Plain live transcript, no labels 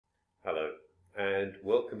Hello, and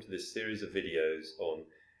welcome to this series of videos on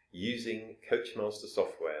using CoachMaster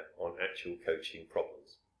software on actual coaching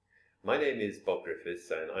problems. My name is Bob Griffiths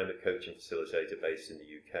and I'm a coach and facilitator based in the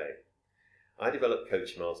UK. I developed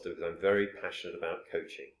CoachMaster because I'm very passionate about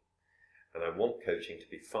coaching, and I want coaching to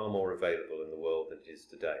be far more available in the world than it is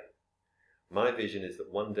today. My vision is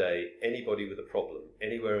that one day anybody with a problem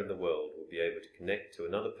anywhere in the world will be able to connect to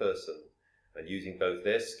another person, and using both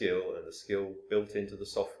their skill and the skill built into the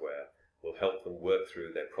software will help them work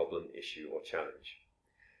through their problem, issue or challenge.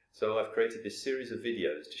 So I've created this series of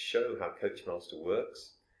videos to show how CoachMaster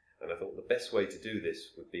works, and I thought the best way to do this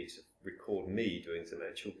would be to record me doing some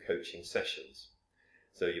actual coaching sessions.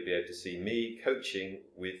 So you'll be able to see me coaching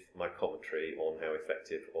with my commentary on how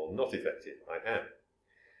effective or not effective I am.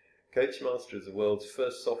 CoachMaster is the world's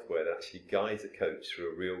first software that actually guides a coach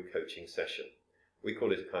through a real coaching session. We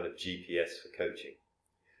call it a kind of GPS for coaching.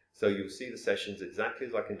 So you'll see the sessions exactly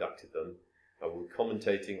as I conducted them, and we'll be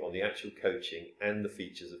commentating on the actual coaching and the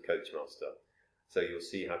features of CoachMaster. So you'll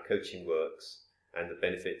see how coaching works and the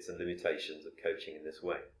benefits and limitations of coaching in this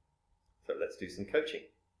way. So let's do some coaching.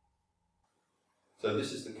 So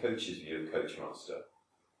this is the coach's view of CoachMaster,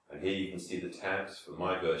 and here you can see the tabs for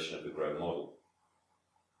my version of the Grow model.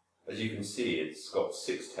 As you can see, it's got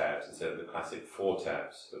 6 tabs instead of the classic 4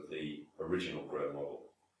 tabs of the original Grow model.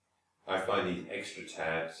 I find these extra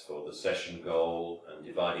tabs for the session goal and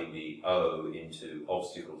dividing the O into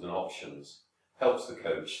obstacles and options helps the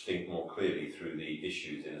coach think more clearly through the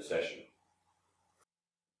issues in a session.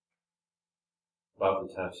 Above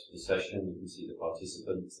the tabs for the session, you can see the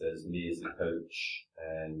participants. There's me as the coach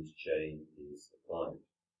and Jane is the client.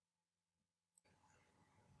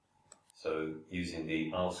 So using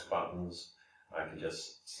the Ask buttons, I can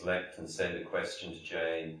just select and send a question to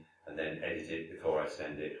Jane and then edit it before I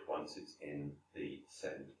send it once it's in the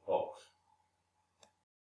send box.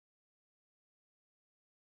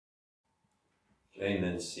 Jane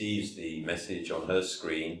then sees the message on her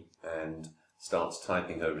screen and starts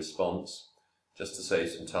typing her response. Just to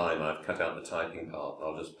save some time, I've cut out the typing part and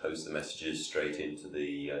I'll just post the messages straight into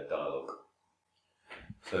the dialogue.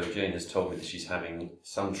 So Jane has told me that she's having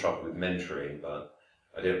some trouble with mentoring, but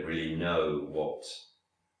I don't really know what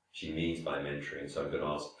she means by mentoring, so I'm going to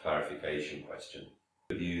ask a clarification question.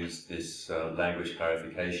 I've used this language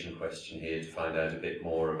clarification question here to find out a bit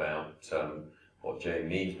more about what Jane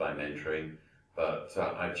means by mentoring, but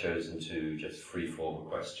I've chosen to just freeform a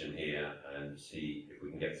question here and see if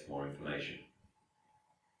we can get some more information.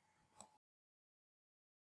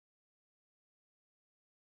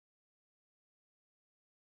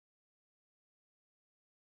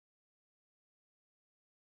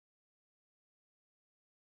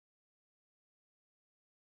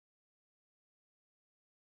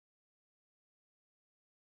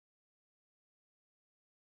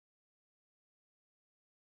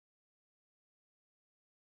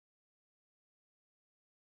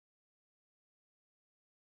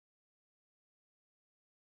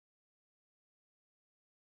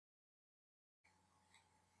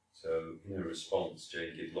 So in her response,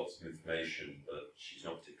 Jane gives lots of information, but she's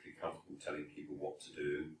not particularly comfortable telling people what to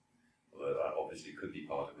do, although that obviously could be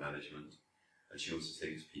part of management. And she also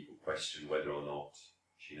thinks people question whether or not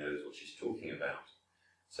she knows what she's talking about.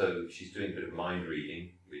 So she's doing a bit of mind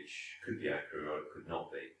reading, which could be accurate or it could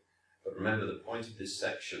not be. But remember, the point of this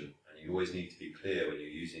section, and you always need to be clear when you're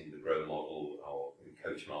using the Grow model or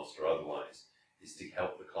CoachMaster or otherwise, is to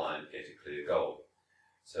help the client get a clear goal.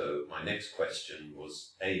 So my next question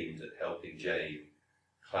was aimed at helping Jane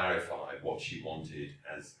clarify what she wanted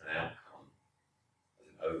as an outcome, as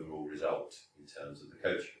an overall result in terms of the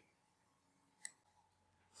coaching.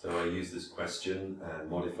 So I used this question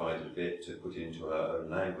and modified it a bit to put into her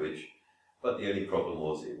own language, but the only problem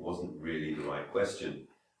was it wasn't really the right question,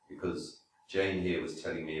 because Jane here was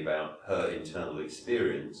telling me about her internal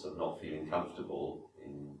experience of not feeling comfortable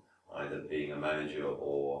in either being a manager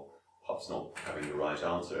or perhaps not having the right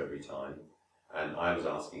answer every time, and I was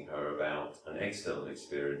asking her about an external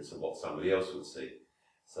experience of what somebody else would see.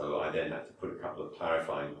 So I then had to put a couple of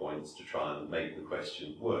clarifying points to try and make the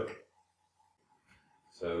question work.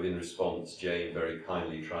 So in response, Jane very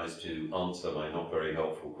kindly tries to answer my not very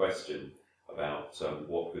helpful question about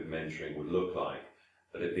what good mentoring would look like,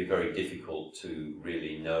 but it'd be very difficult to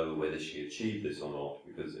really know whether she achieved this or not,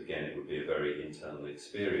 because again it would be a very internal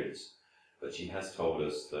experience. But she has told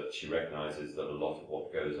us that she recognises that a lot of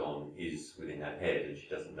what goes on is within her head and she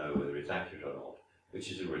doesn't know whether it's accurate or not,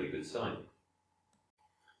 which is a really good sign.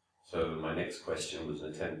 So my next question was an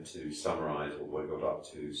attempt to summarise what we got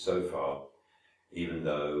up to so far, even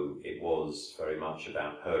though it was very much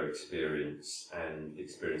about her experience and the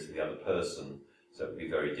experience of the other person. So it would be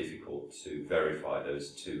very difficult to verify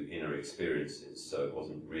those two inner experiences, so it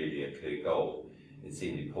wasn't really a clear goal. It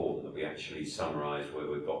seemed important that we actually summarise where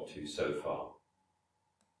we've got to so far.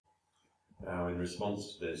 Now, in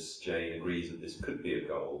response to this, Jane agrees that this could be a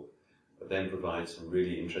goal, but then provides some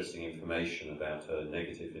really interesting information about her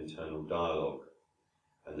negative internal dialogue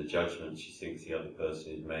and the judgment she thinks the other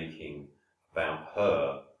person is making about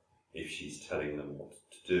her if she's telling them what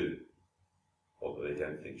to do, or that they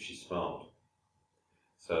don't think she's smart.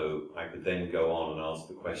 So I could then go on and ask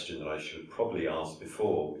the question that I should have probably asked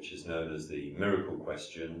before, which is known as the miracle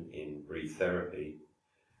question in brief therapy.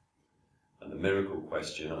 And the miracle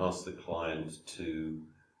question asks the client to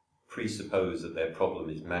presuppose that their problem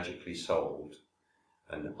is magically solved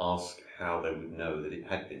and ask how they would know that it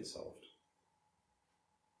had been solved.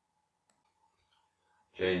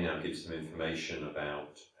 Jane now gives some information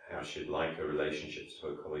about how she'd like her relationships to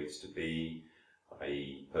her colleagues to be,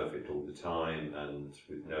 i.e. perfect all the time and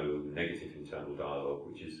with no negative internal dialogue,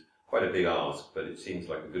 which is quite a big ask, but it seems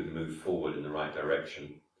like a good move forward in the right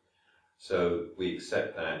direction. So we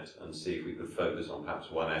accept that and see if we could focus on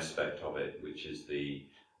perhaps one aspect of it, which is the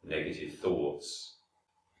negative thoughts.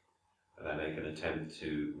 And I make an attempt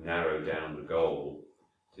to narrow down the goal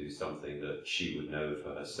to something that she would know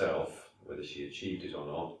for herself, whether she achieved it or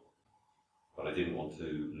not. But I didn't want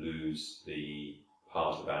to lose the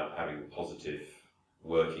part about having positive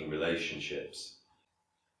working relationships.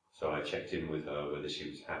 So I checked in with her whether she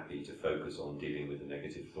was happy to focus on dealing with the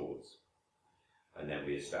negative thoughts. And then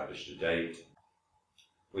we established a date,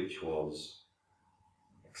 which was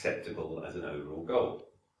acceptable as an overall goal.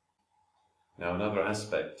 Now, another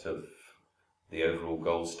aspect of the overall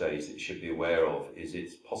goal state that you should be aware of is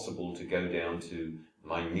it's possible to go down to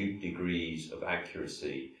minute degrees of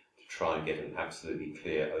accuracy to try and get an absolutely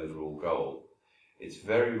clear overall goal. It's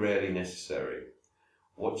very rarely necessary.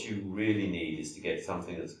 What you really need is to get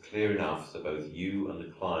something that's clear enough so both you and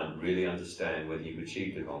the client really understand whether you've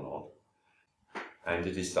achieved it or not, and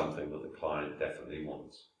it is something that the client definitely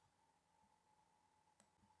wants.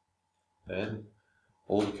 Then,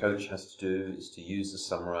 all the coach has to do is to use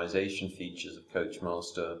the summarization features of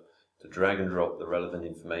CoachMaster to drag and drop the relevant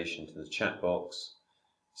information to the chat box,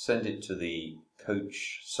 send it to the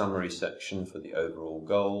coach summary section for the overall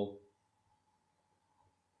goal,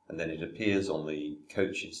 and then it appears on the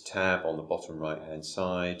coaches tab on the bottom right hand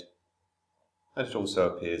side, and it also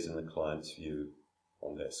appears in the client's view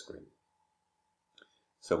on their screen.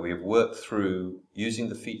 So we have worked through using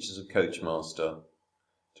the features of CoachMaster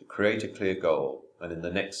to create a clear goal, and in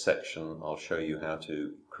the next section I'll show you how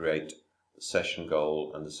to create the session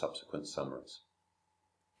goal and the subsequent summaries.